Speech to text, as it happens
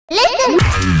Listen!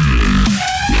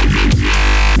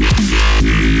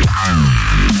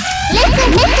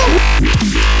 Listen!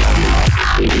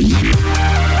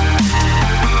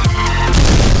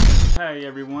 Hi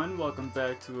everyone, welcome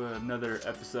back to another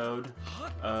episode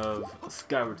of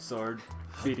Skyward Sword,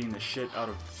 beating the shit out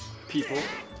of people.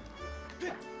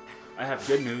 I have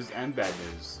good news and bad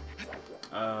news.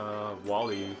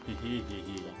 Wally,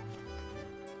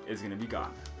 is gonna be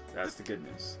gone. That's the good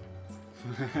news.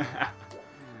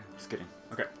 Just kidding.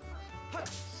 Okay.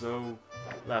 So,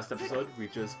 last episode we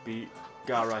just beat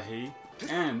Garahi,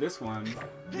 and this one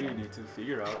we need to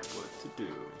figure out what to do.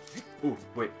 Ooh,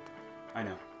 wait. I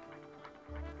know.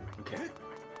 Okay.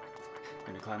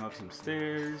 Gonna climb up some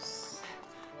stairs.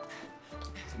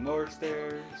 Some more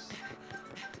stairs.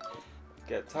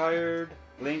 Get tired.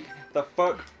 Link, the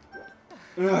fuck?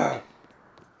 Ugh.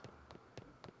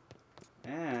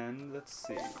 And let's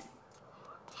see.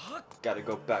 Gotta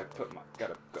go back.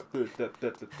 Gotta go.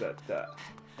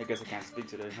 I guess I can't speak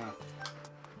today, huh?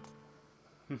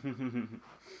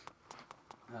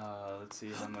 Let's see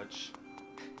how much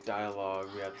dialogue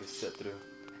we have to sit through.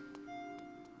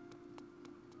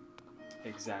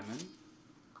 Examine.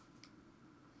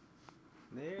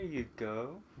 There you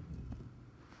go.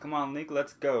 Come on, Link,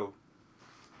 let's go.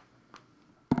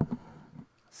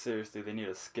 Seriously, they need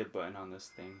a skip button on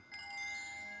this thing.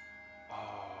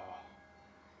 Oh.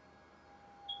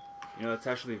 You know, it's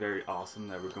actually very awesome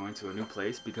that we're going to a new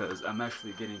place because I'm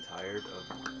actually getting tired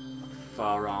of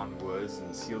Faron Woods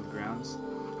and Sealed Grounds.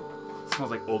 It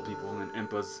smells like old people and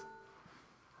impas.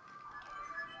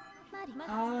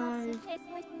 Hi!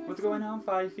 What's going on,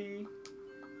 Fifey?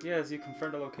 Yes, you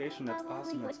confirmed a location. That's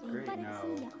awesome. That's great.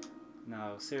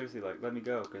 No, seriously, like, let me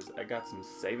go, because I got some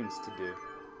savings to do.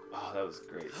 Oh, that was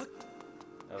great.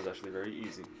 That was actually very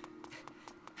easy.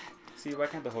 See, why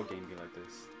can't the whole game be like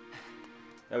this?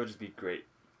 That would just be great.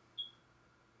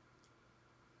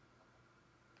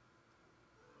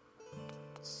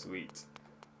 Sweet.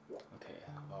 Okay.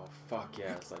 Oh, fuck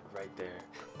yeah, it's like right there.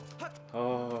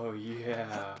 Oh,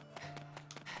 yeah.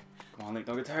 Come on, Link,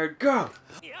 don't get tired. Go!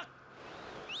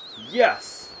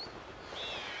 Yes!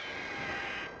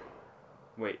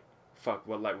 Wait. Fuck,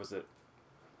 what light was it?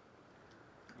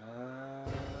 I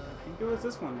think it was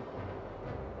this one.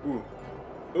 Ooh.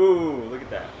 Ooh, look at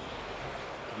that.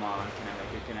 Come on, can I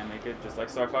make it? Can I make it? Just like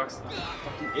Star Fox? Oh,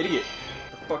 fucking idiot.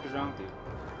 What the fuck is wrong with you?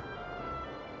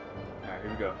 Alright,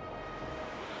 here we go.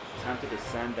 Time to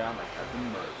descend down like Captain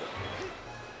America.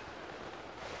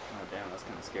 Oh damn, that's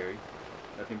kind of scary.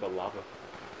 Nothing but lava.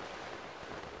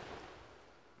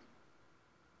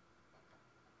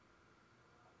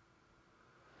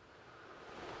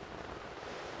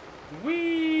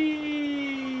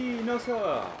 Whee! No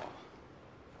sir.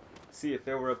 See, if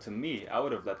it were up to me, I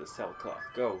would have let the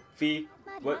sailcloth go. Fee,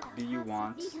 what do you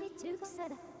want?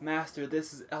 Master,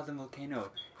 this is Eldin Volcano.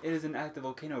 It is an active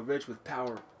volcano rich with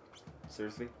power.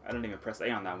 Seriously? I didn't even press A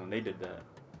on that one. They did that.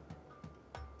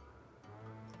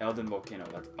 Eldin Volcano.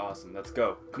 That's awesome. Let's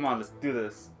go. Come on, let's do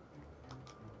this.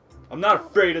 I'm not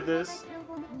afraid of this.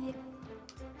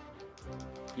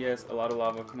 Yes, a lot of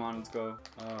lava. Come on, let's go.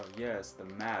 Oh, yes, the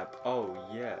map. Oh,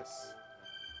 yes.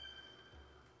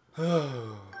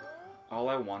 All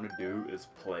I want to do is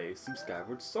play some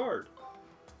Skyward Sword.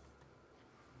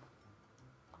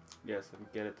 Yes, if we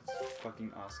get it, that's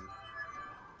fucking awesome.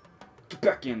 Get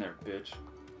back in there, bitch.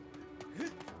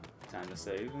 Time to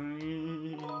save.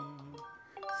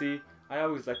 See, I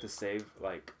always like to save,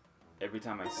 like, every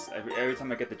time I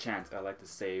get the chance, I like to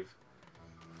save.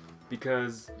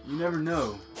 Because you never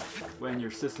know when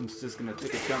your system's just gonna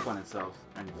take a dump on itself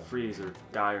and freeze or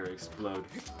die or explode.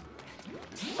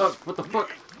 Oh, what the fuck?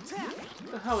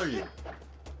 What the hell are you?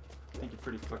 I think you're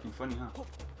pretty fucking funny, huh?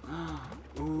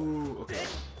 Ooh, okay.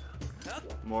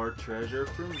 More treasure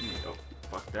for me. Oh,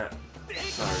 fuck that.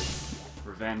 Sorry.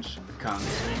 Revenge comes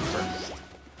first.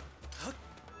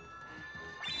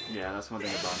 Yeah, that's one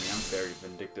thing about me. I'm very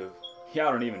vindictive.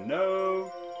 Y'all don't even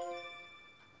know.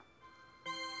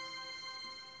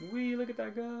 Wee, look at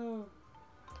that go.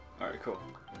 Alright, cool.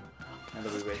 Now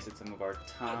that we wasted some of our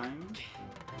time.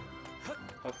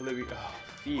 Hopefully we... Oh,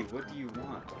 Fee, what do you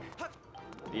want?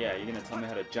 Yeah, you're gonna tell me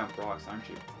how to jump rocks, aren't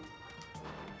you?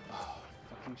 Oh,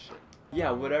 fucking shit.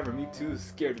 Yeah, whatever. Me too.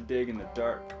 Scared to dig in the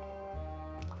dark.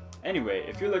 Anyway,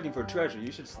 if you're looking for treasure,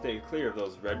 you should stay clear of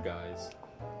those red guys.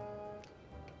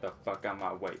 Get the fuck out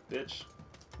my way, bitch.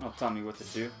 Don't tell me what to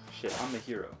do. Shit, I'm the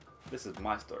hero. This is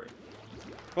my story.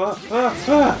 Huh,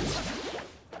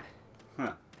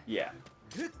 yeah.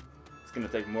 It's gonna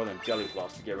take more than jelly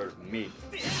flops to get rid of me.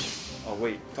 Oh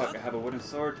wait, fuck, I have a wooden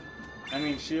sword. I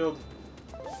mean shield.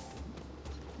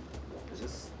 Is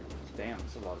this damn,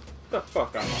 that's a lot of... What the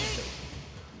fuck I'm on safe,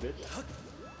 bitch?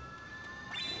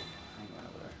 Hang on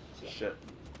over there. Shit.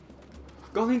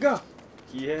 Go, Link, go!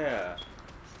 Yeah!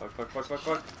 Fuck, fuck, fuck, fuck,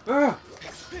 fuck. Ah!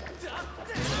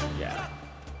 Yeah.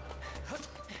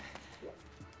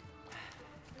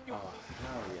 Oh,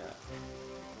 hell yeah.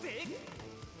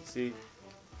 See?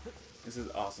 This is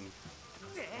awesome.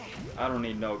 I don't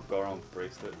need no Goron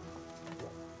bracelet.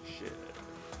 Shit.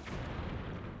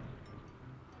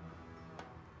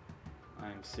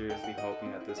 I'm seriously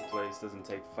hoping that this place doesn't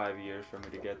take 5 years for me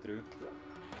to get through.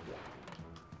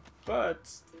 But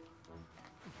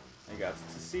I got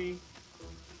to see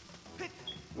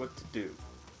what to do.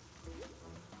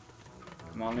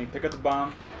 Come on, Link, pick up the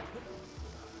bomb.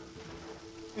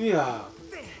 Yeah.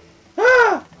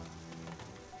 Ah!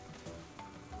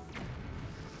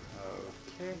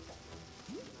 Okay.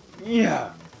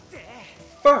 Yeah.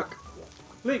 Fuck.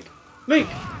 Link. Link.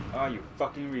 Oh, you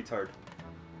fucking retard.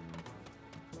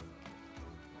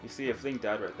 You see, if Link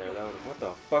died right there, that would. What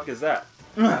the fuck is that?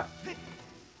 Oh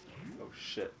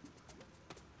shit.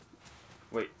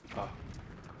 Wait. Oh.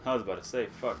 I was about to say,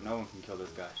 fuck, no one can kill this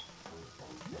guy.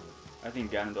 I think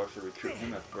Ganondorf should recruit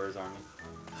him for his army.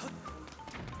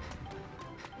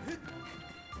 What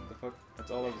the fuck? That's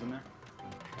all that was in there?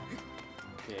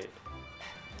 Okay.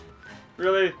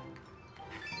 Really?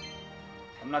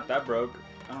 I'm not that broke.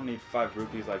 I don't need 5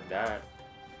 rupees like that.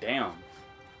 Damn.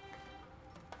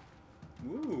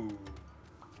 Woo.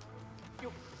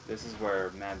 This is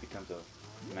where man becomes a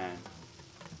man.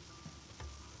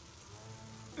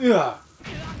 Yeah.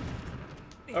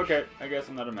 Okay, I guess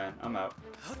I'm not a man. I'm out.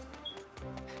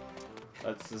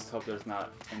 Let's just hope there's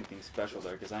not anything special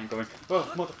there, because I ain't going.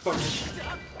 Oh, motherfucker!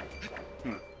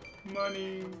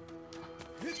 Money!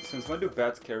 Since when do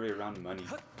bats carry around money?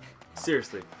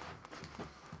 Seriously.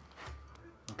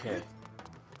 Okay.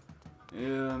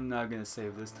 Yeah, I'm not gonna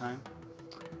save this time.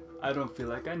 I don't feel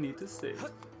like I need to save.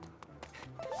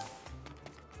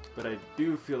 But I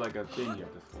do feel like I've been here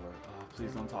before. Oh,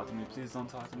 please don't talk to me. Please don't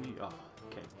talk to me. Oh,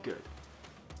 okay, good.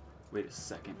 Wait a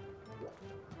second.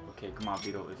 Okay, come on,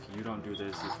 Beetle. If you don't do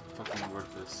this, you're fucking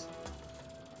worthless.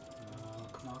 Oh,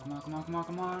 come on, come on, come on, come on,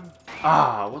 come on.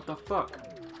 Ah, what the fuck?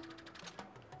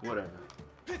 Whatever.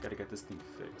 Gotta get this thing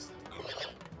fixed.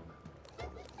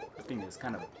 That thing is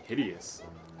kind of hideous.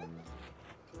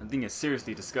 That thing is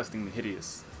seriously disgustingly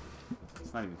hideous.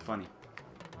 It's not even funny.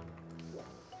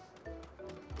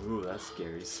 Ooh, that's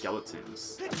scary.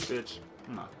 Skeletons. Bitch,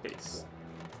 in my face.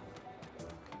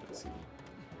 Let's see.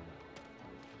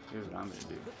 Here's what I'm gonna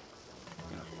do.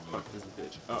 I'm gonna fuck this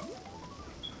bitch up.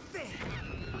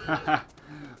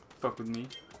 Fuck with me.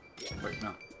 Wait,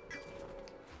 no.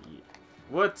 Yeah.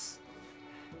 What?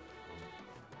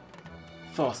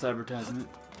 False advertisement.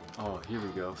 Oh, here we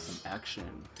go. Some action.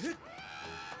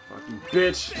 Fucking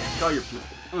bitch. Call your people.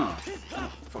 Oh,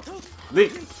 fucking.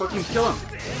 Link, fucking kill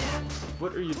him.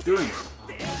 What are you doing? Oh,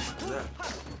 what is that?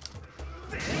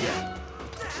 Yeah.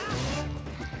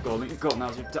 Go, Link, go.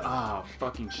 Now's your time. Ah,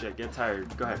 fucking shit. Get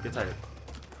tired. Go ahead, get tired.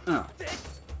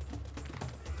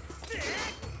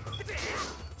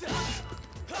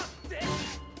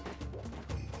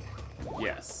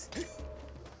 Yes.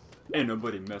 Ain't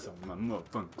nobody messing with my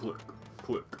motherfucking click,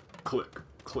 click, click,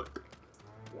 click.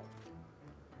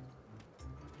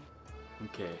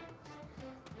 Okay.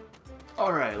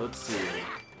 Alright, let's see.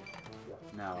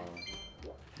 Now,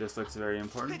 this looks very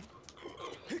important.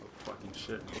 Oh, fucking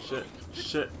shit, shit,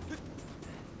 shit.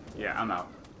 Yeah, I'm out.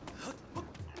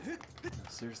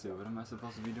 Seriously, what am I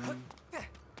supposed to be doing?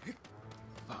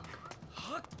 Fuck.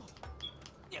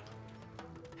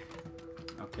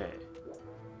 Okay.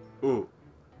 Ooh.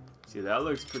 See, that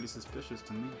looks pretty suspicious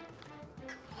to me.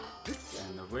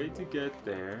 And the way to get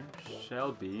there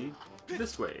shall be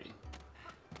this way.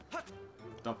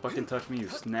 Don't fucking touch me, you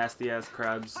nasty ass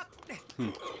crabs.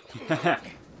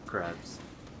 Crabs.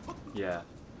 Yeah.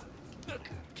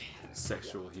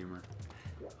 Sexual humor.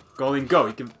 Go, Link, go!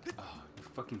 You can. Oh, you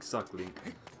fucking suck, Link.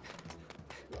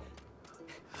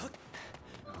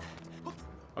 Oh.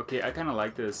 Okay, I kind of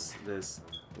like this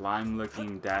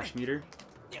lime-looking dash meter.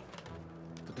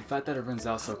 But the fact that it runs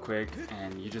out so quick,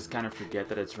 and you just kind of forget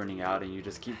that it's running out, and you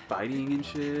just keep fighting and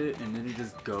shit, and then it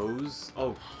just goes.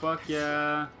 Oh, fuck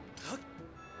yeah.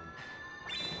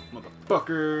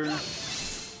 Motherfucker.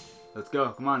 Let's go.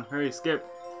 Come on, hurry, skip.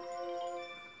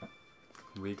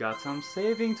 We got some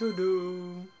saving to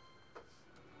do.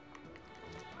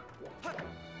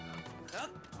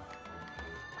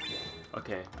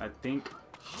 Okay, I think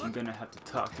I'm gonna have to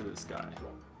talk to this guy.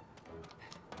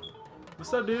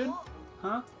 What's up, dude?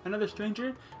 Huh? Another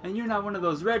stranger? And you're not one of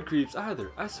those red creeps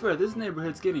either. I swear, this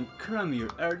neighborhood's getting crummier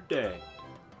every day.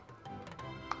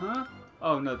 Huh?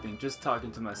 Oh, nothing. Just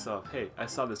talking to myself. Hey, I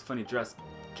saw this funny dressed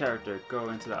character go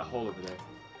into that hole over there.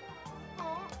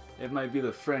 It might be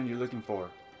the friend you're looking for.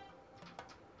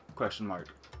 Question mark.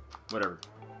 Whatever.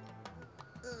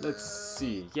 Let's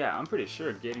see. Yeah, I'm pretty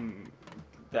sure getting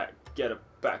that get a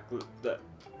back loop, that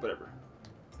whatever.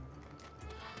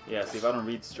 Yeah, see if I don't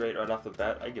read straight right off the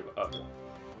bat, I give up.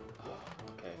 Oh,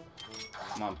 okay.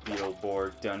 Come on,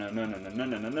 Beetleborg.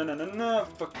 No.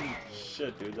 Fucking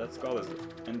shit, dude. That skull is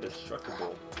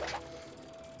indestructible.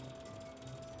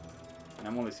 And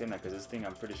I'm only saying that because this thing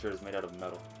I'm pretty sure is made out of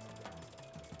metal.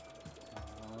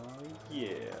 Oh,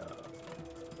 yeah.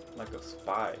 Like a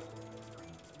spy.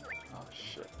 Oh,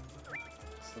 shit.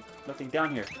 So, nothing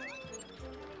down here.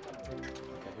 Okay,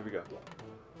 here we go.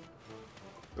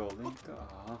 Golden.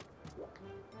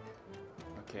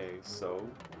 Okay, so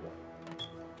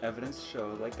evidence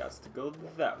shows I got to go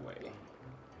that way.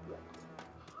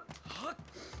 Get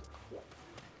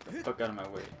the fuck out of my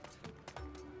way.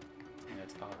 And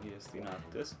it's obviously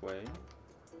not this way.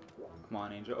 Come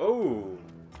on, Angel. Oh,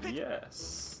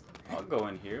 yes. I'll go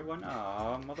in here. Why not?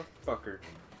 Aw, motherfucker.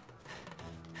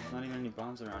 There's not even any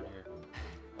bombs around here.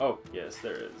 Oh, yes,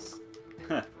 there is.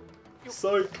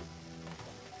 Psych.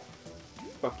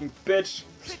 Fucking bitch!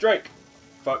 Strike!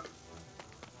 Fuck.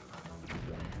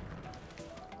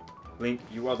 Link,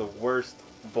 you are the worst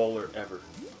bowler ever.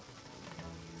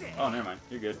 Oh, never mind.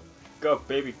 You're good. Go,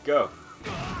 baby, go!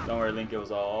 Don't worry, Link, it was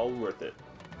all worth it.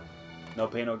 No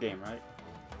pain, no game, right?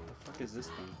 What the fuck is this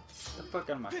thing? Get the fuck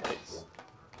out of my face.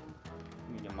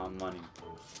 Let me get my money.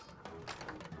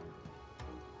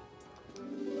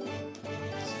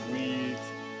 Sweet.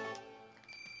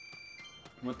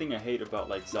 One thing I hate about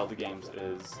like Zelda games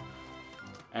is,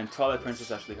 and Twilight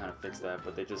Princess actually kind of fixed that,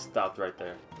 but they just stopped right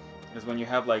there, is when you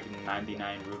have like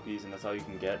 99 rupees and that's all you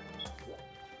can get,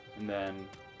 and then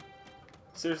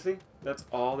seriously, that's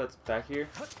all that's back here?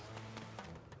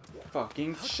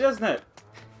 Fucking shiznit!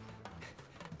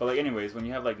 But like anyways, when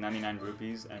you have like 99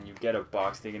 rupees and you get a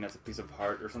box thinking that's a piece of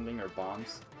heart or something, or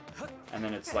bombs, and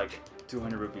then it's like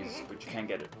 200 rupees but you can't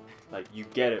get it. Like you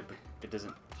get it but it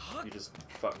doesn't, you just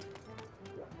fucked.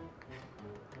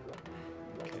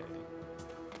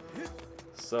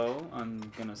 So,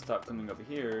 I'm gonna stop coming over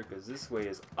here, because this way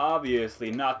is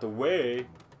obviously not the way.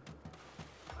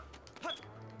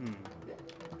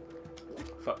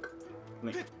 Fuck.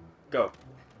 Link. Go.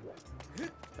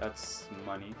 That's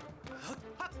money.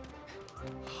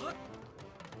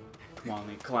 Come on,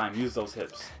 Link. Climb. Use those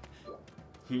hips.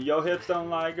 Yo, hips don't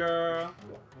lie, girl.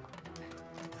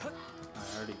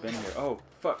 I already been here. Oh,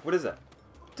 fuck. What is that?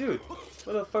 Dude,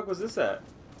 where the fuck was this at?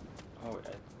 Oh,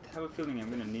 I have a feeling I'm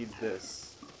gonna need this.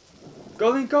 Go,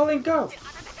 Link, go, Link, go!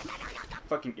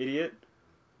 Fucking idiot.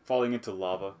 Falling into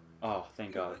lava. Oh,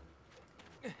 thank God.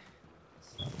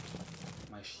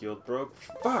 My shield broke.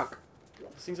 Fuck!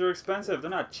 These things are expensive.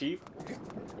 They're not cheap.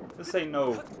 This ain't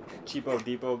no cheapo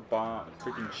depot bomb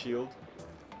freaking shield.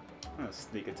 I'm gonna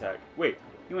sneak attack. Wait,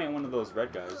 you ain't one of those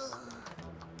red guys.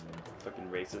 Fucking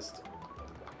racist.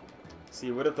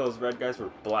 See, what if those red guys were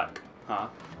black? Huh?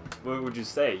 What would you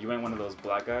say? You ain't one of those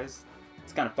black guys?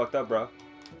 It's kind of fucked up, bro.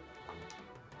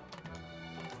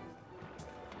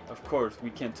 Of course,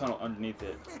 we can't tunnel underneath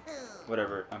it.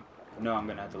 Whatever. I'm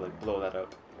gonna have to like blow that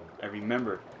up. I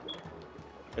remember.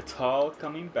 It's all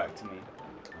coming back to me.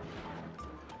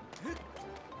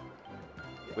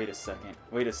 Wait a second.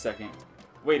 Wait a second.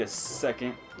 Wait a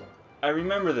second. I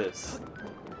remember this.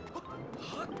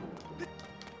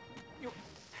 Don't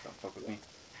fuck with me.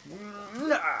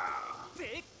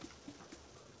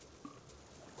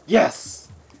 Yes!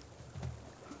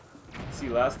 See,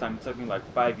 last time it took me like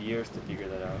 5 years to figure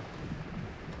that out.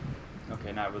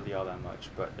 Okay, not really all that much,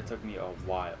 but it took me a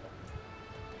while.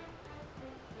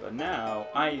 But now,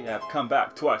 I have come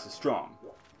back twice as strong.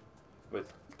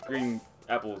 With green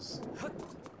apples.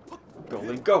 Go,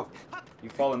 Link, go! You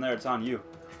fall in there, it's on you.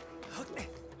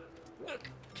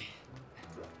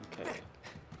 Okay.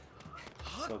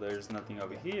 So there's nothing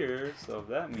over here, so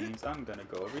that means I'm gonna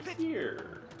go over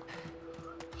here.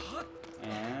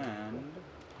 And...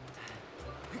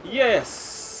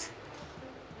 yes!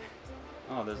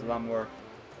 Oh, there's a lot more.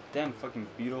 Damn fucking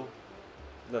beetle.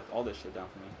 Left all this shit down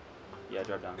for me. Yeah,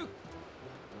 drop down.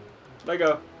 Let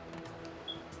go.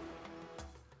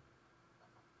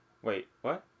 Wait,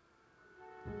 what?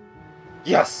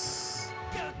 Yes!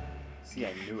 See,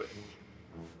 I knew it.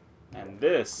 And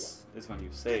this is when you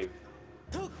save.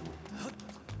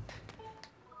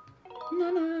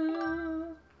 Na-na.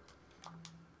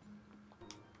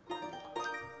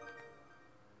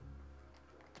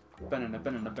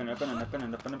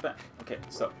 Okay,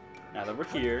 so now that we're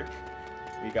here,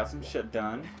 we got some shit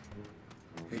done.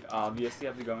 We obviously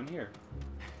have to go in here.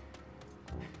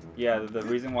 Yeah, the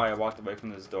reason why I walked away from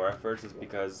this door at first is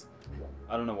because,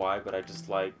 I don't know why, but I just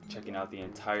like checking out the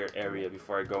entire area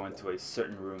before I go into a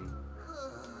certain room.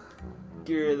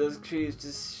 Grr, those creeps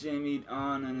just shimmied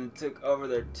on and took over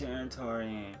their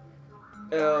territory.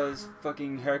 Ew, his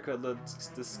fucking haircut looks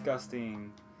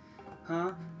disgusting.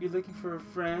 Huh? You're looking for a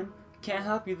friend? Can't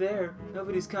help you there.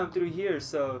 Nobody's come through here,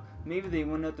 so maybe they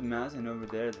went up the mountain over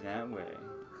there that way.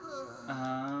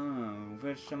 Oh,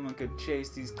 wish someone could chase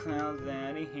these clowns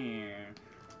out of here.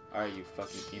 Alright, you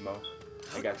fucking emo.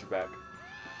 I got your back.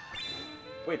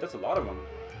 Wait, that's a lot of them.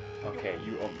 Okay,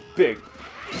 you owe me big.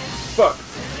 Fuck!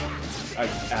 Alright,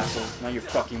 you asshole. Now you're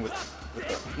fucking with the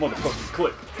motherfucking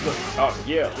click. Look. Oh,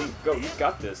 yeah, Link, go. You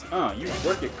got this. You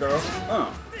work it, girl.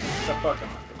 The fuck am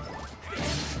I?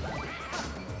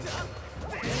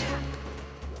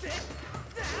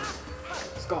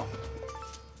 Let's go.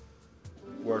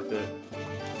 Worth it.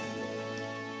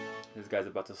 This guy's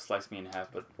about to slice me in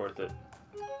half, but worth it.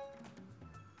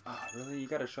 Oh, really? You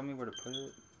gotta show me where to put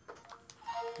it?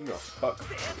 You go. Fuck.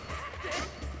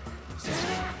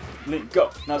 Link, go.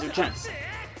 Now's your chance.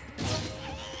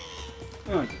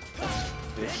 Oh, you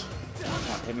bitch.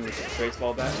 Come on, hit me with the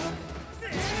baseball bat.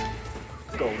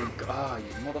 Go, Link. Ah,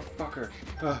 you motherfucker.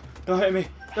 Don't hit me.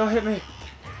 Don't hit me.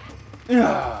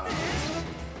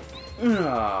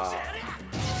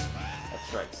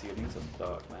 That's right, see, Link's a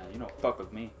thug, man. You don't fuck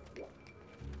with me.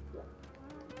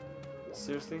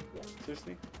 Seriously?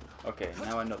 Seriously? Okay,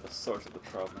 now I know the source of the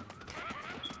problem.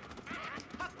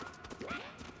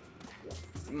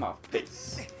 In my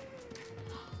face.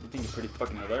 You think you're pretty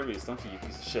fucking hilarious, don't you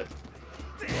piece of shit?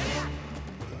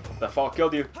 That fall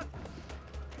killed you.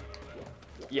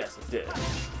 Yes, it did.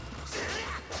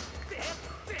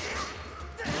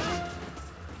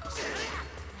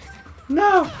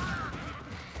 No!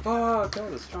 Fuck, that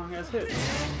was a strong ass hit.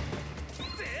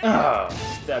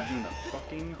 Stabbed you in the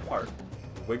fucking heart.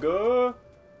 Wiggle!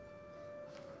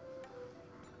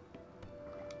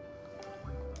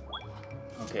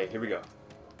 Okay, here we go.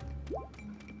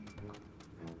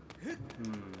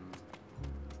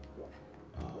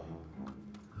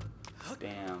 Oh.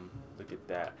 Damn, look at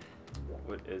that.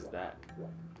 What is that?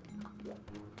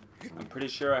 I'm pretty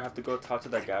sure I have to go talk to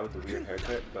that guy with the weird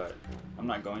haircut, but I'm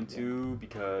not going to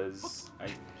because I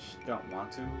don't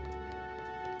want to.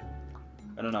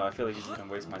 I don't know, I feel like he's gonna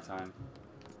waste my time.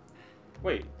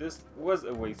 Wait, this was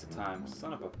a waste of time.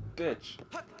 Son of a bitch.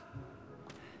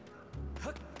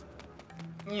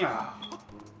 Yeah.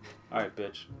 Alright,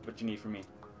 bitch. What you need from me?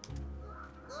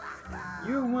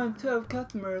 You're one tough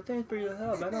customer. Thanks for your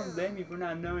help. I don't blame you for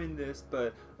not knowing this,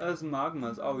 but us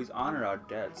Magmas always honor our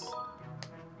debts.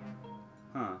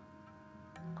 Huh.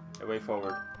 Hey, way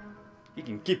forward. You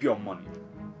can keep your money.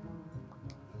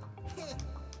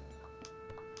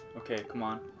 Okay, come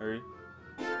on. Hurry.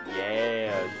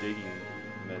 Yeah, digging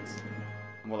mitts.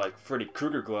 More like Freddy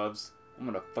Krueger gloves. I'm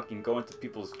gonna fucking go into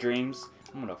people's dreams.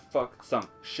 I'm gonna fuck some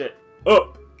shit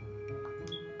up.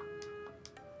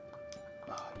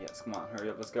 Oh, yes, come on. Hurry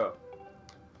up, let's go.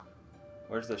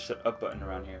 Where's the shut up button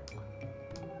around here?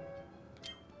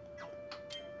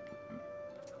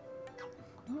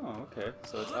 Oh, okay.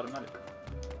 So it's automatic.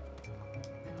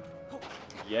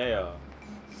 Yeah.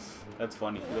 That's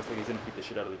funny. He looks like he's gonna beat the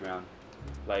shit out of the ground.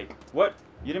 Like, what?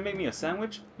 You didn't make me a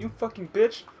sandwich? You fucking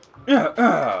bitch!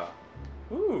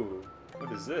 Ooh,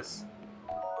 what is this?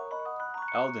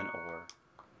 Eldin ore.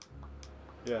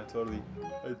 Yeah, totally.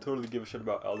 I totally give a shit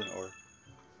about Eldin ore.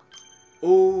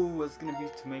 Oh, it's gonna be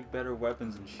to make better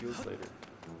weapons and shields later.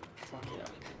 Fuck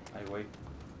yeah. I wait.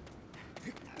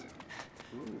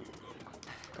 Ooh.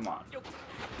 Come on.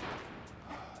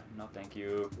 No, thank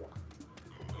you.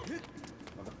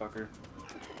 Motherfucker.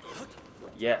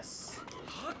 Yes.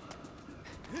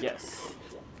 Yes.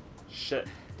 Shit.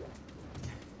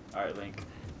 Alright, Link.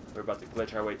 We're about to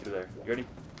glitch our way through there. You ready?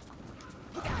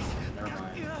 Never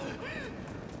mind.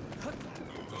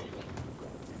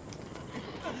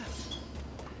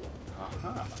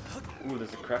 Aha. Ooh,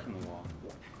 there's a crack in the wall.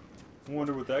 I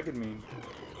wonder what that could mean.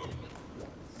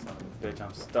 Son of a bitch,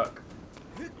 I'm stuck.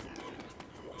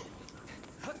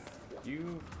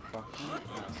 You fucking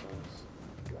assholes.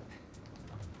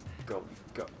 Go,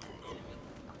 go.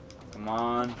 Come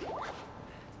on.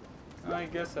 I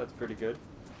guess that's pretty good.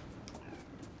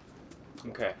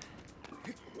 Okay.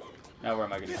 Now where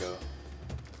am I gonna go?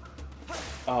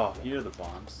 Oh, here are the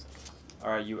bombs.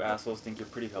 Alright, you assholes think you're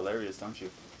pretty hilarious, don't you?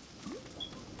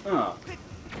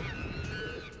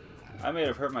 I may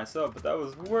have hurt myself, but that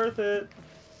was worth it.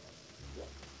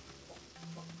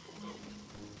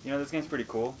 You know, this game's pretty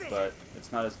cool, but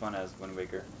it's not as fun as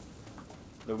WalieGrr.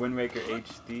 The Wind Waker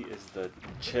HD is the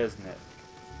Chesnet,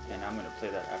 and I'm gonna play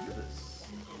that after this.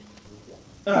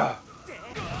 Ugh.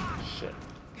 Shit.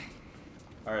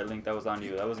 Alright, Link, that was on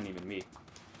you. That wasn't even me.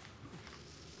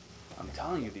 I'm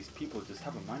telling you, these people just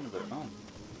have a mind of their own.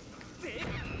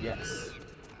 Yes.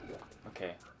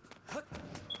 Okay.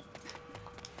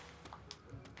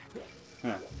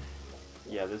 Huh.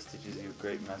 Yeah, this teaches you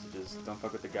great messages. Don't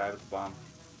fuck with the guy with the bomb.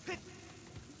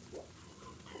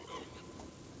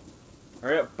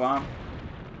 Hurry up, bomb.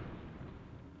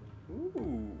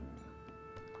 Ooh.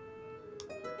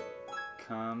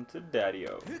 Come to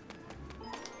Daddy-O.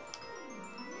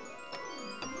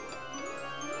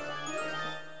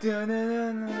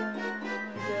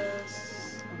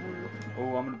 Yes.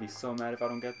 Oh, I'm gonna be so mad if I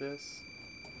don't get this.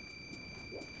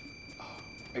 Oh,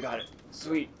 I got it.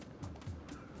 Sweet.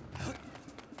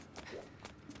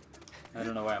 I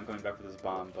don't know why I'm coming back for this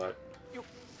bomb, but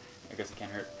I guess it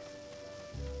can't hurt.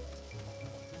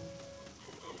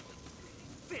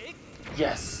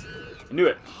 Yes! I knew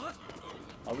it!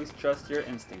 Always trust your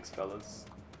instincts, fellas.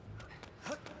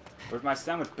 Where's my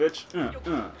sandwich, bitch?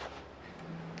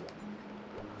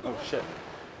 Oh, shit.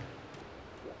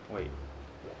 Wait.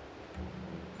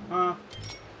 Huh?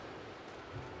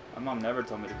 My mom never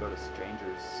told me to go to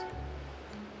strangers.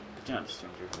 But you're not a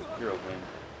stranger. You're a wind.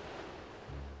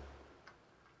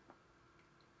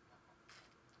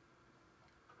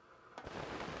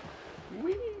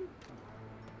 Whee!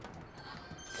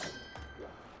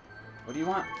 What do you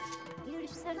want?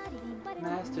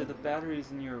 Master, the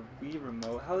battery's in your Wii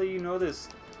remote. How do you know this?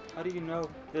 How do you know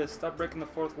this? Stop breaking the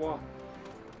fourth wall.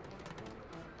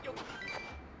 You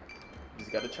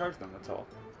just gotta charge them, that's all.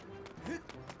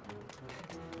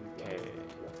 Okay.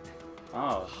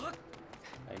 Oh.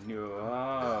 I knew.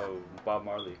 Oh, Bob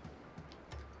Marley.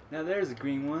 Now there's a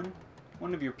green one.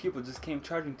 One of your people just came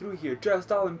charging through here,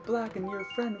 dressed all in black, and you're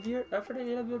a friend of your effort.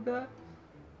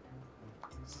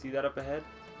 See that up ahead?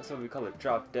 That's what we call it.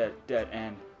 Drop dead, dead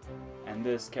end. And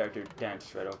this character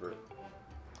danced right over it.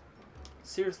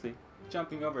 Seriously,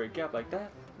 jumping over a gap like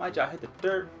that? My jaw hit the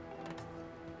dirt.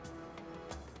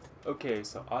 Okay,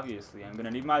 so obviously I'm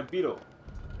gonna need my beetle.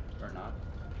 Or not.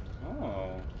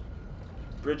 Oh.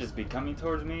 Bridge is becoming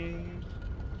towards me.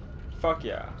 Fuck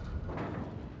yeah.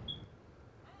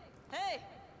 Hey!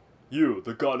 You,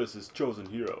 the goddess's chosen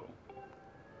hero.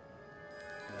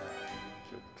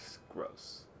 Looks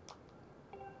gross.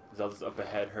 Zelda's up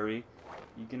ahead, hurry.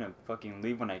 You gonna fucking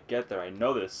leave when I get there, I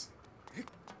know this.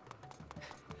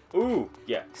 Ooh,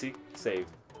 yeah, see? Save.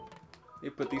 They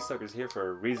put these suckers here for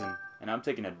a reason, and I'm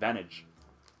taking advantage.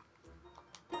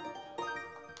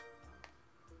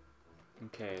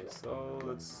 Okay, so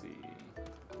let's see.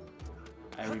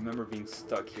 I remember being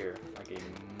stuck here like a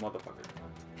motherfucker.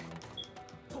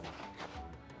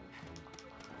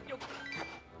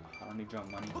 I don't need jump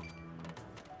money.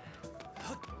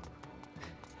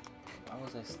 Why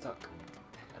was I stuck?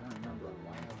 I don't remember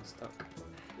why I was stuck.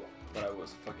 But I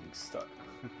was fucking stuck.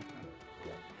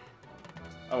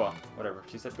 Oh well, whatever.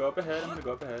 She said go up ahead, I'm gonna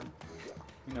go up ahead.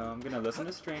 You know, I'm gonna listen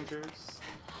to strangers.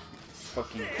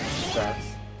 Fucking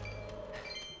stats.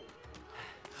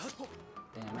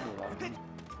 Damn, I have a lot of money.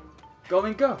 Go,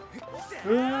 Link, go!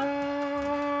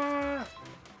 Ah!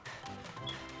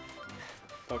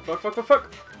 Fuck, fuck, fuck, fuck,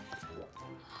 fuck!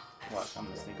 Watch, I'm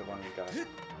gonna sneak up on you guys.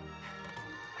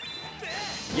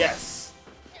 Yes!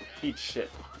 Eat shit.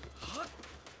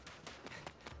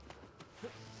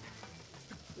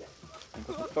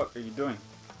 What the fuck are you doing?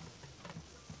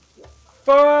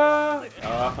 Fuck!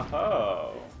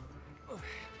 Oh.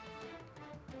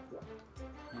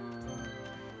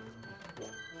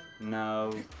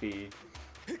 No, Fee.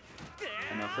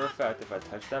 I know for a fact if I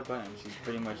touch that button, she's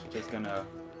pretty much just gonna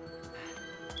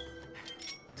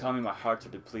tell me my hearts are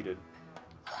depleted.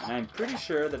 And I'm pretty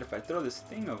sure that if I throw this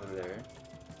thing over there...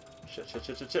 Shit, shit,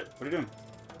 shit, shit, shit. What are you doing?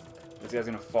 This guy's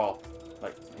gonna fall.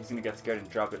 Like, he's gonna get scared and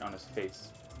drop it on his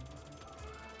face.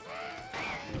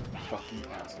 You fucking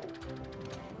asshole.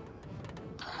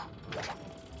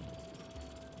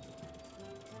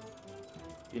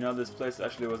 You know, this place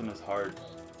actually wasn't as hard.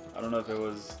 I don't know if it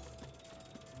was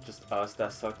just us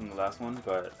that sucked in the last one,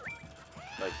 but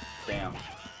like, damn,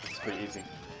 it's pretty easy.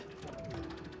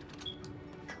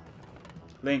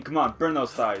 Link, come on, burn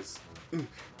those thighs.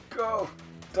 Go!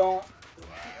 Don't!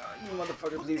 You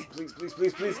motherfucker, please, please, please,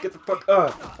 please, please, get the fuck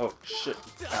up! Oh, shit,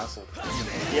 asshole.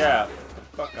 Yeah, get the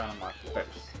fuck out of my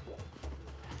face.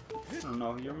 I don't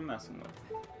know who you're messing with.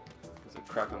 There's a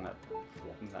crack on that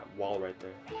wall right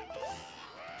there.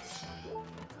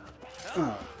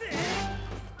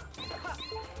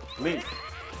 Link!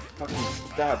 Fucking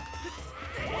stab!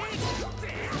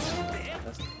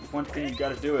 That's one thing you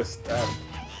gotta do is stab.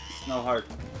 It's no hard.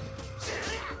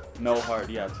 No hard,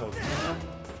 yeah, totally.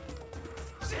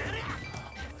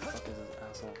 Fuck is this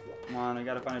asshole? Come on, I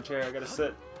gotta find a chair, I gotta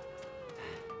sit.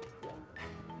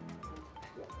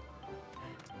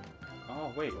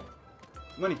 Oh, wait.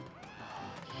 Money!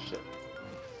 Oh, shit.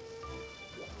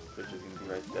 Bitch is gonna be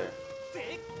right there.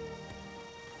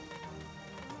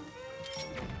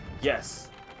 Yes!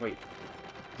 Wait.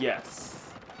 Yes!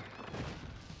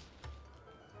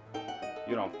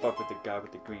 You don't fuck with the guy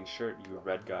with the green shirt, you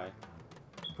red guy.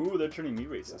 Ooh, they're turning me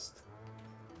racist.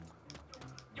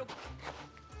 What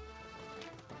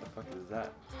the fuck is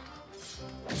that?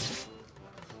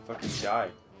 Fucking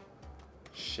die.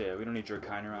 Shit, we don't need your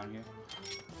kind around here.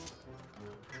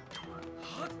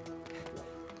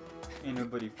 Ain't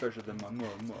nobody fresher than my mom.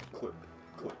 Click,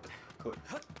 click, click,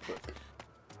 click.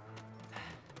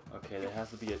 Okay, there has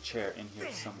to be a chair in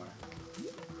here somewhere.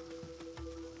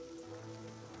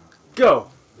 Go!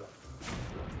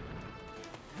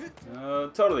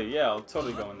 Totally, yeah, I'll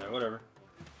totally go in there, whatever.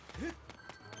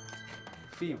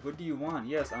 Fee, what do you want?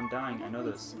 Yes, I'm dying, I know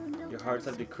this. Your hearts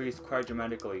have decreased quite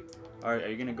dramatically. Alright, are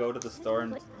you gonna go to the store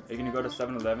and... Are you gonna go to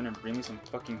 7-Eleven and bring me some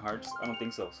fucking hearts? I don't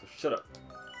think so, so shut up.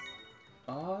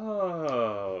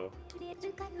 Oh.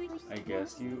 I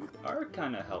guess you are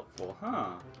kinda helpful,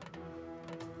 huh?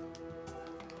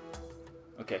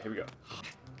 Okay, here we go.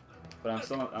 But I'm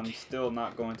still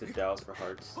not going to Dallas for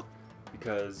hearts.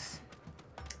 Because...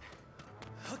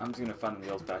 I'm just gonna find them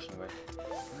the old-fashioned way.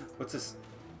 What's this?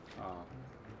 Oh.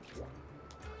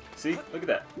 See? Look at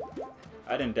that.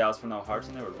 I didn't Dallas for no hearts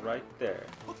and they were right there.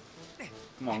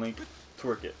 Come on, Link.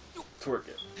 Twerk it. Twerk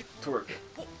it. Twerk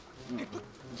it.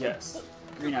 Yes.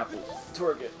 Green apples.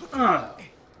 Twerk it.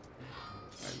 Alright,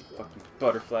 you fucking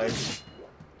butterflies.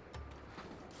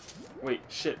 Wait,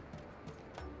 shit.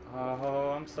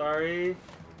 Oh, I'm sorry.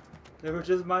 They were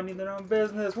just minding their own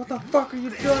business. What the fuck are you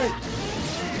doing?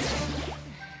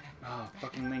 Oh,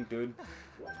 fucking Link, dude.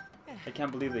 I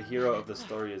can't believe the hero of the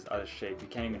story is out of shape. He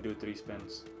can't even do 3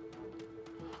 spins.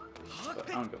 But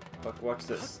I don't go. Fuck, watch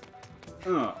this.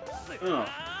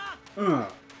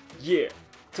 Yeah.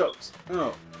 Totes.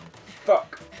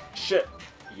 Fuck. Shit.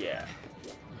 Yeah.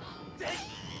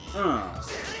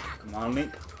 Come on,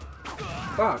 Link.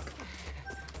 Fuck.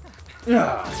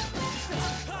 Yeah.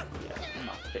 In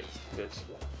my face, bitch.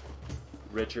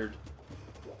 Richard.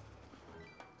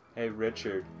 Hey,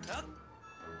 Richard.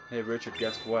 Hey, Richard,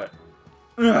 guess what?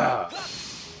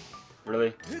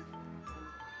 Really?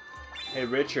 Hey,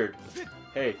 Richard.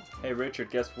 Hey,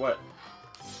 Richard, guess what?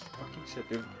 Fucking shit,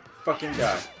 dude. Fucking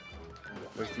die.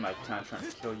 Wasting my time trying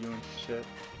to kill you and shit.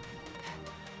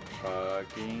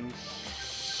 Fucking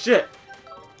shit!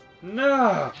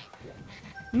 No!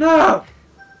 No!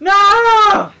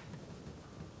 No!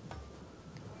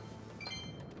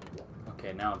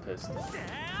 Okay, now I'm pissed.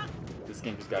 This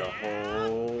game just got a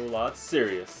whole lot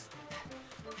serious.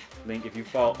 Link, if you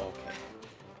fall... Okay.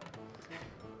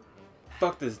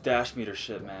 Fuck this dash meter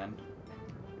shit, man.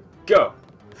 Go!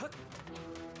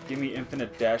 Give me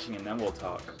infinite dashing and then we'll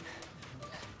talk.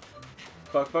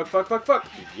 Fuck, fuck, fuck, fuck, fuck!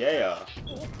 Yeah!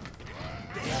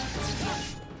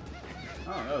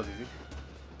 Oh, that was easy.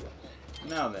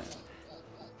 Now then.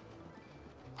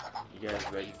 You guys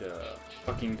ready to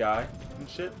fucking die and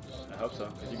shit? I hope so,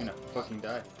 because you're gonna fucking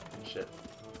die and shit.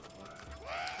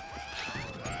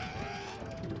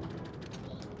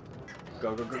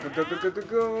 Go, go, go, go, go, go, go, go,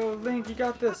 go! Link, you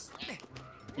got this!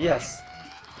 Yes!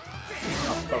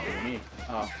 Oh, fuck with me.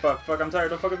 Oh, fuck, fuck, I'm tired,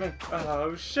 don't fuck with me.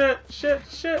 Oh, shit, shit,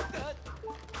 shit!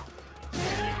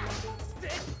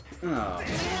 Oh.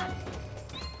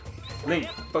 Link,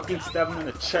 fucking stab him in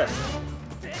the chest.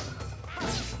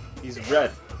 He's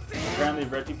red. Apparently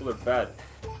red people are bad.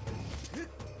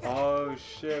 Oh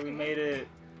shit, we made it.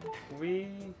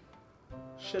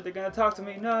 Shit, they're gonna talk to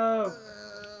me, no!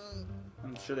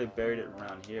 I'm sure they buried it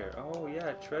around here. Oh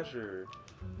yeah, treasure.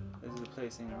 This is the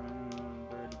place, ain't it?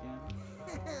 Buried again.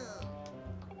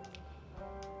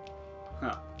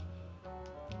 Huh.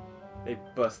 They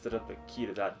busted up the key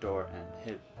to that door and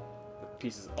hid the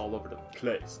pieces all over the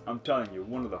place. I'm telling you,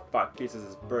 one of the 5 pieces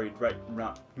is buried right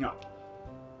around. No.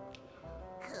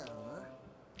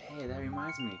 Hey, that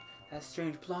reminds me. That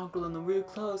strange blonde girl in the weird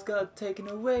clothes got taken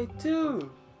away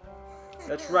too.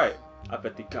 That's right. I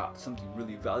bet they got something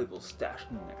really valuable stashed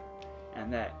in there.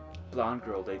 And that blonde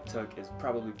girl they took is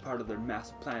probably part of their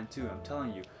master plan too. I'm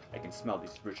telling you, I can smell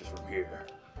these riches from here.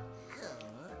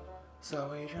 So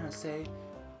what are you trying to say?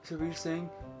 So what are you saying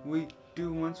we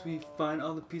do once we find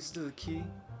all the pieces of the key?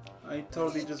 I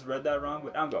totally just read that wrong,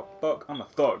 but I'm gonna fuck, I'm a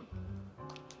thug.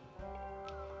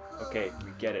 Okay,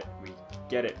 we get it. We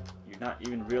get it. You're not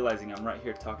even realizing I'm right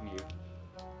here talking to you.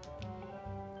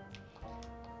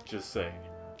 just say.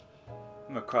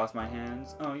 I'm gonna cross my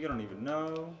hands. Oh, you don't even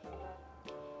know.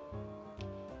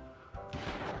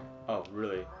 Oh,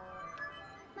 really?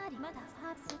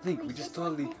 Link, we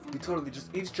totally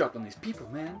just eavesdropped on these people,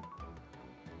 man.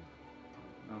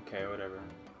 Okay, whatever.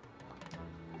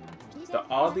 The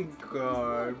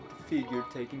WalieGrr figure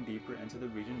taken deeper into the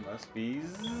region must be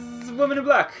Woman in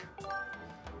Black.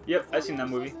 Yep, I've seen that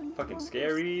movie. Fucking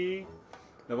scary.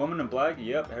 The Woman in Black.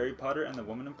 Yep, Harry Potter and the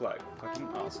Woman in Black. Fucking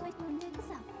awesome.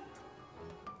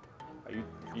 Are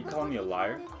you calling me a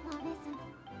liar?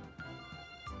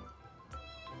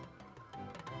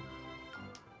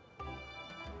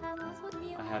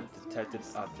 I have detected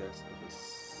objects of the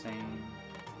same.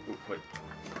 Ooh, wait.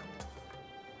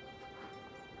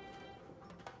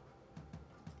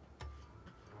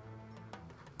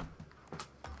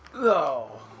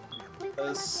 Oh.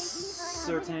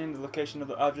 Ascertain the location of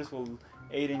the objects will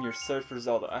aid in your search for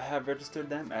Zelda. I have registered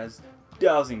them as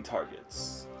dowsing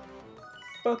targets.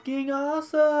 Fucking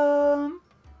awesome!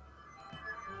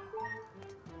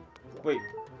 Wait.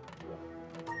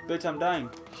 Bitch, I'm dying.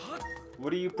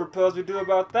 What do you propose we do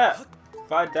about that?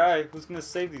 If I die, who's gonna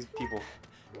save these people?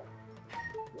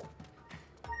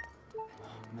 Oh,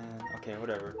 man, okay,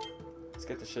 whatever. Let's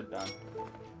get the shit done.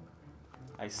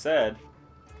 I said,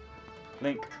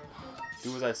 Link,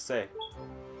 do as I say.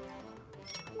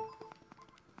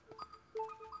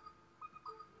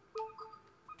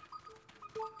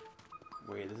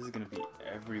 Wait, this is gonna be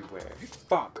everywhere.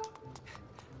 Fuck!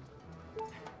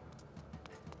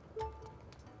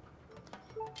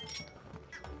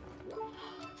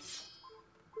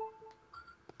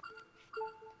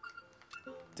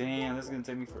 Damn, this is gonna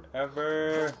take me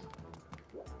forever.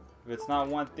 If it's not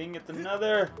one thing, it's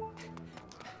another.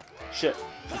 Shit,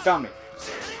 he found me.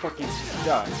 Fucking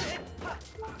die.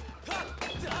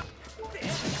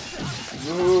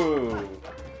 Ooh.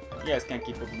 You guys can't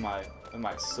keep up with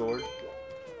my sword.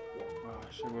 Oh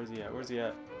shit, where's he at? Where's he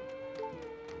at?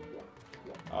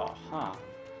 Oh, huh.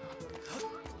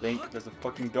 Link, there's a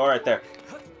fucking door right there.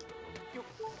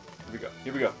 Here we go.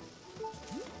 Here we go.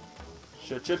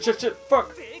 Shit, shit, shit, shit.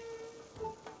 Fuck.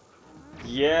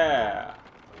 Yeah.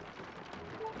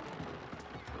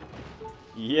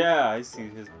 Yeah, I see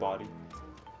his body.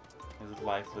 His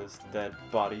lifeless, dead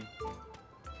body.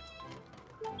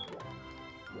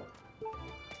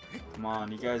 Come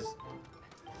on, you guys.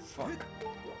 Fuck.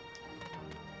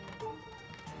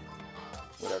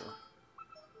 Whatever.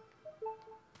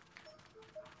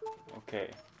 Okay.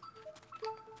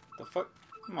 The fuck?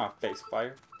 Come on, face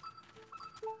fire.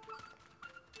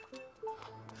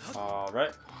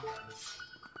 Alright.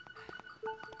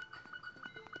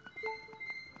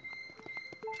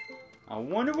 I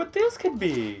wonder what this could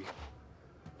be.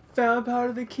 Found part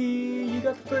of the key. You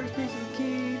got the first piece of the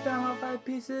key. Found all 5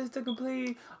 pieces to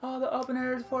complete. All the open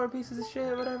areas, 4 pieces of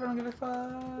shit. Whatever, I don't give a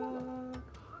fuck.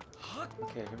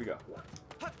 Okay, here we go.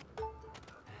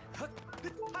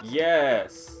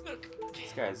 Yes!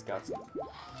 This guy's got some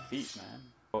feet, man.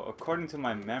 Well, according to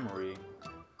my memory...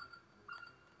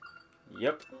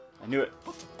 Yep, I knew it.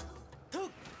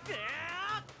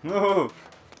 Whoa!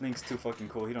 Link's too fucking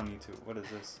cool, he don't need to. What is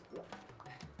this? What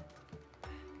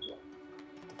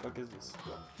the fuck is this?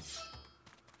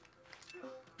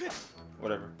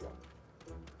 Whatever.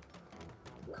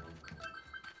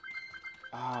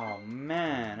 Oh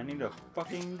man, I need a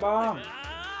fucking bomb.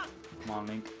 Come on,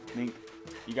 Link. Link,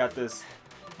 you got this.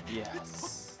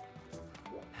 Yes.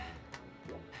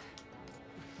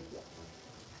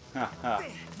 Haha.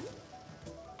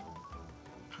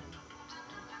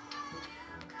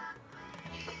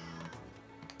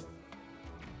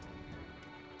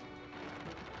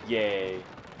 Yay.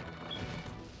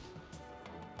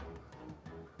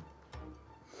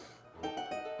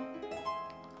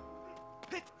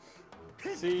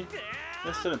 See?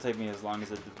 This shouldn't take me as long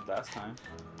as it did last time.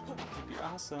 It'd be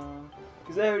awesome.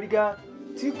 Because I already got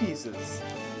 2 pieces.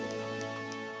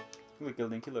 Look at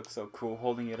Link, he looks so cool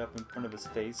holding it up in front of his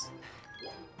face.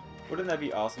 Wouldn't that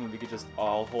be awesome if we could just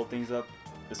all hold things up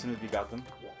as soon as we got them?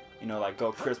 You know, like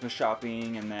go Christmas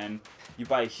shopping and then you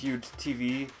buy a huge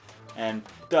TV and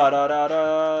da da da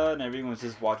da, and everyone's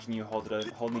just watching you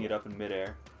holding it up in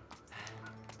midair.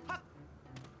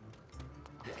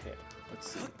 Okay,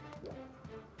 let's see.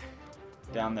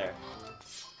 Down there.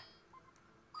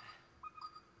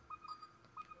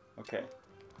 Okay.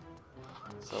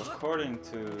 So according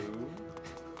to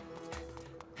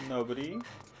nobody,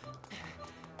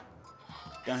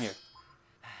 down here.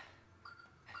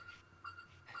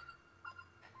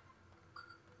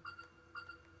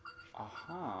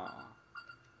 Aha.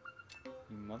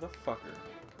 You motherfucker.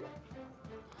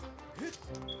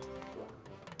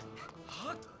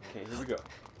 Okay, here we go.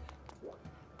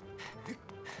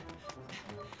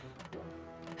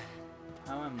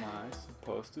 How am I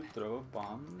supposed to throw a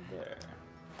bomb there?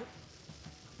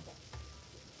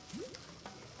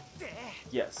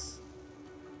 Yes.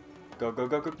 Go, go,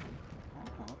 go, go.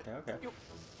 Oh, okay, okay.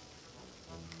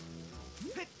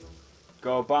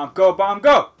 Go, bomb, go, bomb,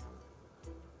 go!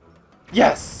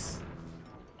 Yes!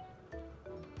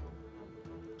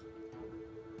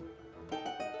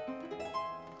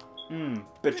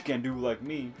 Bet you can't do like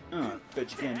me.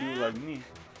 Bet you can't do like me.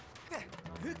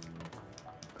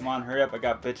 Come on, hurry up, I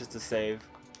got bitches to save.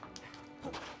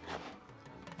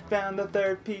 Found the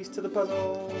third piece to the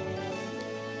puzzle.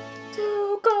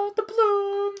 Two gold the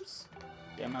blooms.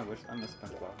 Damn, I wish I missed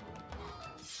SpongeBob.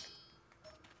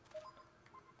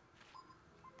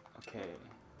 Okay.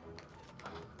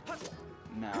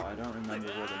 Now, I don't remember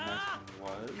where the next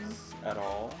one was at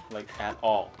all. Like, at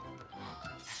all.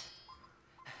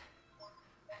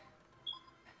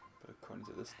 But according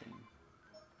to this thing,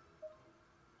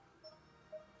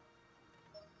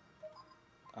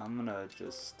 I'm gonna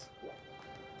just...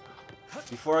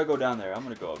 Before I go down there, I'm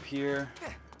gonna go up here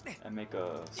and make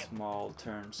a small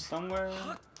turn somewhere.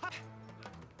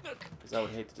 Because I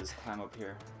would hate to just climb up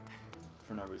here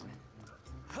for no reason.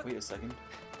 Wait a second.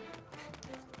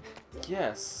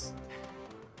 Yes!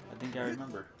 I think I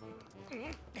remember.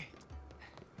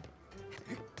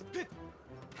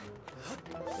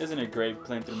 Isn't it great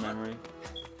playing through memory?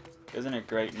 Isn't it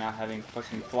great not having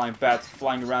fucking flying bats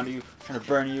flying around you, trying to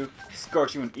burn you,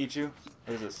 scorch you, and eat you?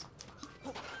 What is this?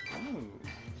 Ooh,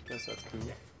 guess that's cool.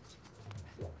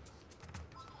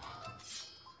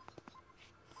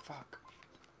 Fuck.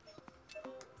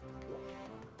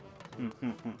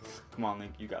 Come on,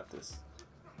 Link, you got this.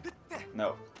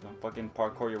 No, don't fucking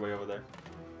parkour your way over there.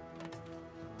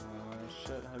 Oh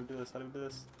shit, how do we do this? How do we do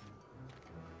this?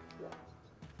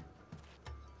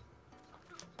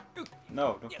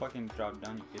 No, don't fucking drop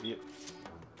down, you idiot.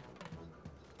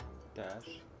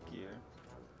 Dash, gear,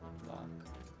 lock.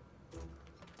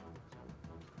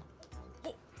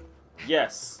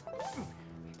 Yes!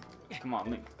 Come on,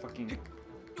 Link, fucking...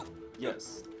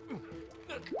 Yes.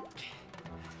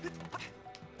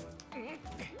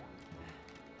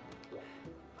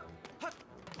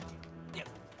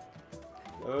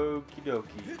 Okie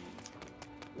dokie.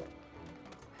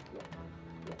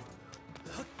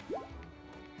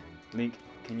 Link,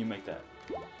 can you make that?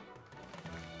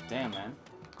 Damn, man.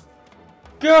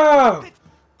 Go!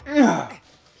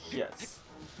 Yes.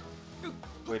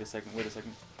 Wait a second, wait a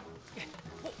second.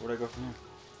 Where'd I go from here?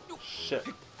 Shit.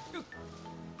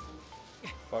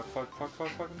 Fuck, fuck, fuck, fuck,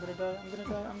 fuck, I'm gonna die, I'm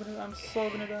gonna die, I'm so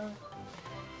gonna die.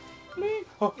 Link!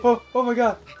 Oh, oh, oh my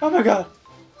god, oh my god!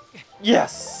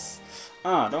 Yes!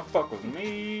 Don't fuck with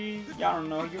me. Y'all don't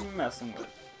know who you're messing with.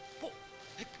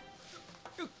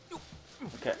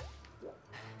 Okay.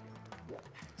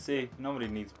 See, nobody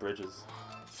needs bridges.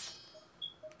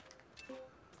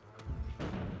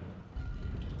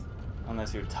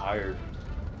 Unless you're tired.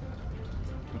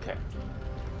 Okay.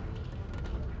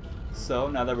 So,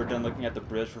 now that we're done looking at the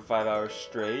bridge for 5 hours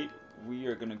straight, we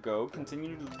are gonna go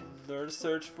continue to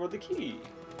search for the key.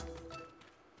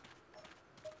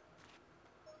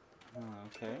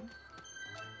 Okay.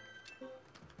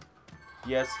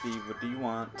 Yes, Fee, what do you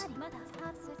want?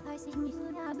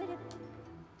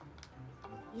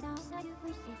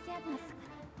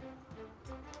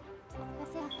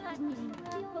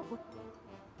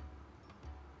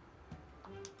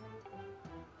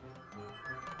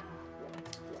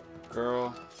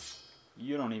 Girl,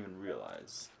 you don't even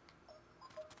realize.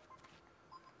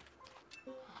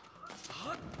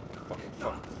 Fuck,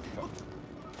 fuck,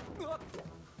 fuck.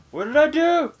 What did I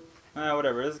do?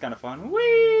 Whatever, this is kind of fun.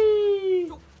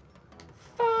 Whee!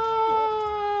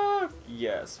 Fuck!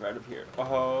 Yes, right up here.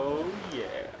 Oh,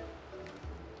 yeah.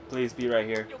 Please be right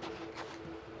here.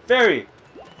 Fairy!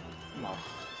 Come on.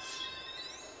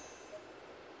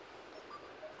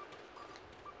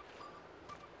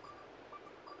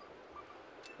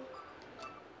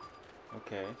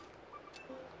 Okay.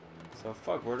 So,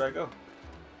 fuck, where did I go? Okay,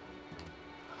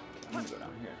 I'm gonna go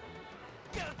down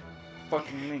here.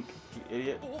 Fucking Link, you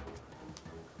idiot.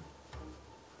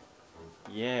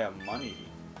 Yeah, money.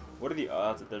 What are the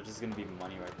odds that there's just gonna be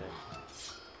money right there?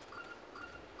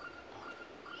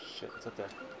 Shit, it's up there.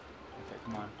 Okay,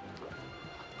 come on.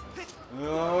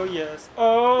 Oh, yes.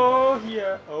 Oh,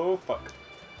 yeah. Oh, fuck.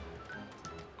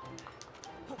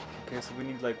 Okay, so we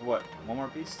need, like, what? One more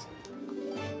piece?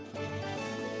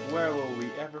 Where will we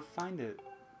ever find it?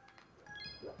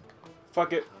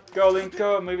 Fuck it. Go, Link,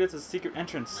 go. Maybe it's a secret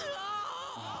entrance.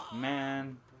 Oh,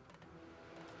 man.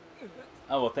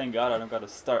 Oh, well, thank God I don't gotta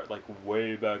start, like,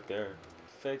 way back there.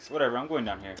 Fix. Whatever, I'm going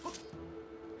down here.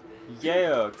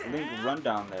 Yeah, Link, run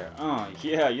down there. Oh,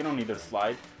 yeah, you don't need to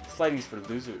slide. Sliding's for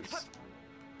losers.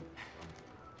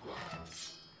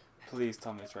 Please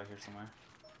tell me it's right here somewhere.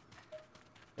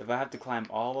 If I have to climb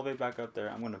all the way back up there,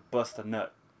 I'm gonna bust a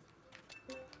nut.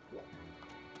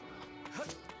 Oh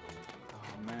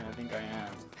man, I think I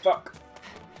am. Fuck!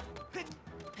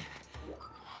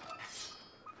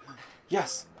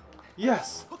 Yes!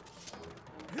 Yes!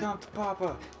 Come to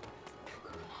Papa!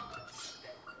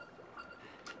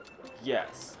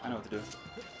 Yes, I know what to do.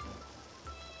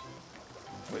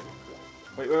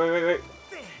 Wait.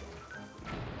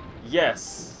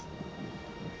 Yes!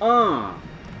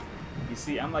 You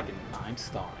see, I'm like an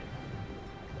Einstein.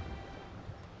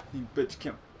 You bitch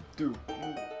can't do.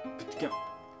 Bitch can't.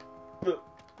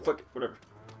 Fuck it, whatever.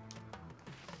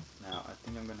 Now, I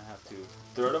think I'm gonna have to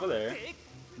throw it over there.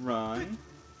 Run.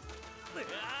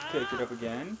 Pick it up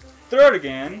again. Throw it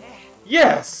again.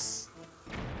 Yes!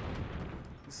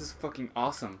 This is fucking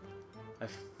awesome. I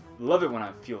love it when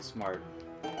I feel smart.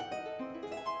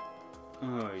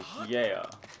 Oh, yeah.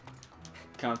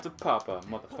 Count to Papa,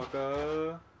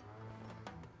 motherfucker.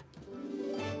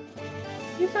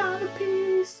 You found a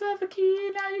piece of a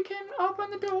key, now you can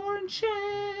open the door and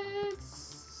shit.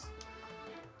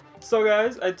 So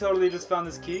guys, I totally just found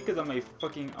this key because I'm a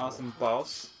fucking awesome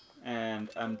boss. And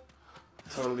I'm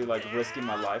totally like risking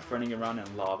my life running around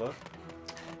in lava.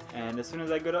 And as soon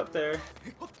as I get up there,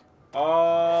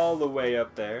 all the way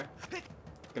up there, I'm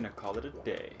gonna call it a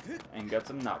day and get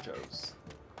some nachos.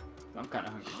 I'm kind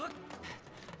of hungry.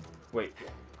 Wait,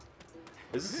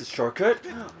 is this a shortcut?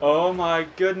 Oh my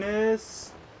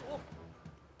goodness!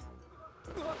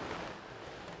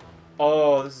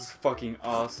 Oh, this is fucking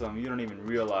awesome. You don't even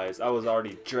realize. I was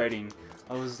already dreading.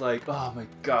 I was like, oh my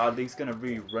god, Link's gonna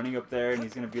be running up there and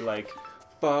he's gonna be like,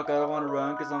 fuck, I don't want to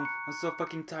run because I'm so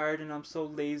fucking tired and I'm so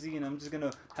lazy and I'm just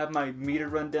gonna have my meter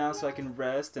run down so I can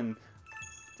rest and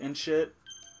shit.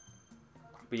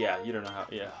 But yeah, you don't know how.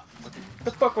 Yeah, get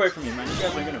the fuck away from me, man. You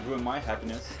guys are gonna ruin my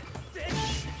happiness.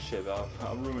 Shit,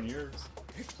 I'll ruin yours.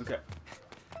 Okay.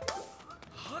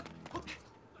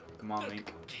 Come on,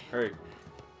 Link. Hurry.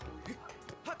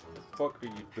 What the fuck are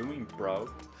you doing, bro?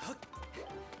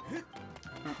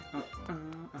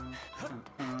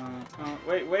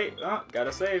 Wait.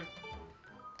 Gotta save.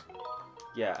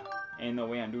 Yeah, ain't no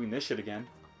way I'm doing this shit again.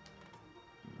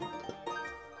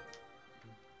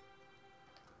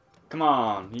 Come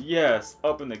on, yes,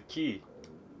 open the key.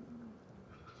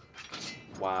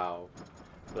 Wow,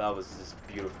 that was just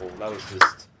beautiful.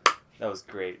 That was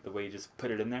great. The way you just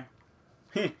put it in there.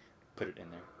 Put it in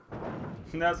there.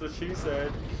 That's what she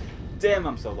said. Damn,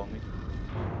 I'm so lonely.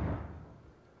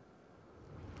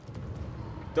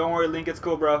 Don't worry, Link, it's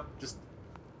cool, bro. Just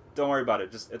don't worry about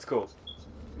it. It's cool.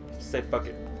 Just say fuck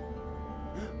it.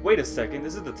 Wait a second,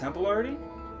 this is the temple already?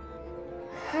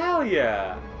 Hell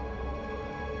yeah!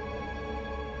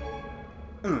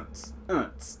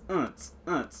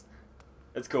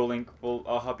 It's cool, Link.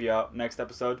 I'll help you out next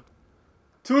episode.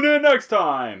 Tune in next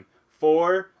time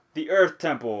for the Earth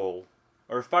Temple.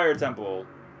 Or Fire Temple.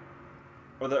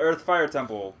 Or the Earth Fire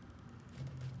Temple.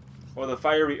 Or the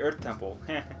Fiery Earth Temple.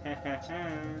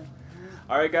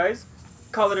 Alright guys,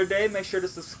 call it a day. Make sure to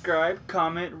subscribe,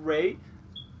 comment, rate.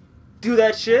 Do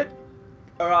that shit,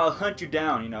 or I'll hunt you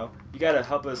down, you know. You gotta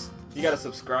help us, you gotta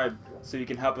subscribe so you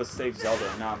can help us save Zelda,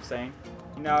 you know what I'm saying?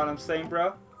 You know what I'm saying,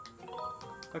 bro?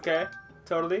 Okay,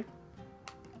 totally.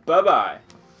 Bye-bye.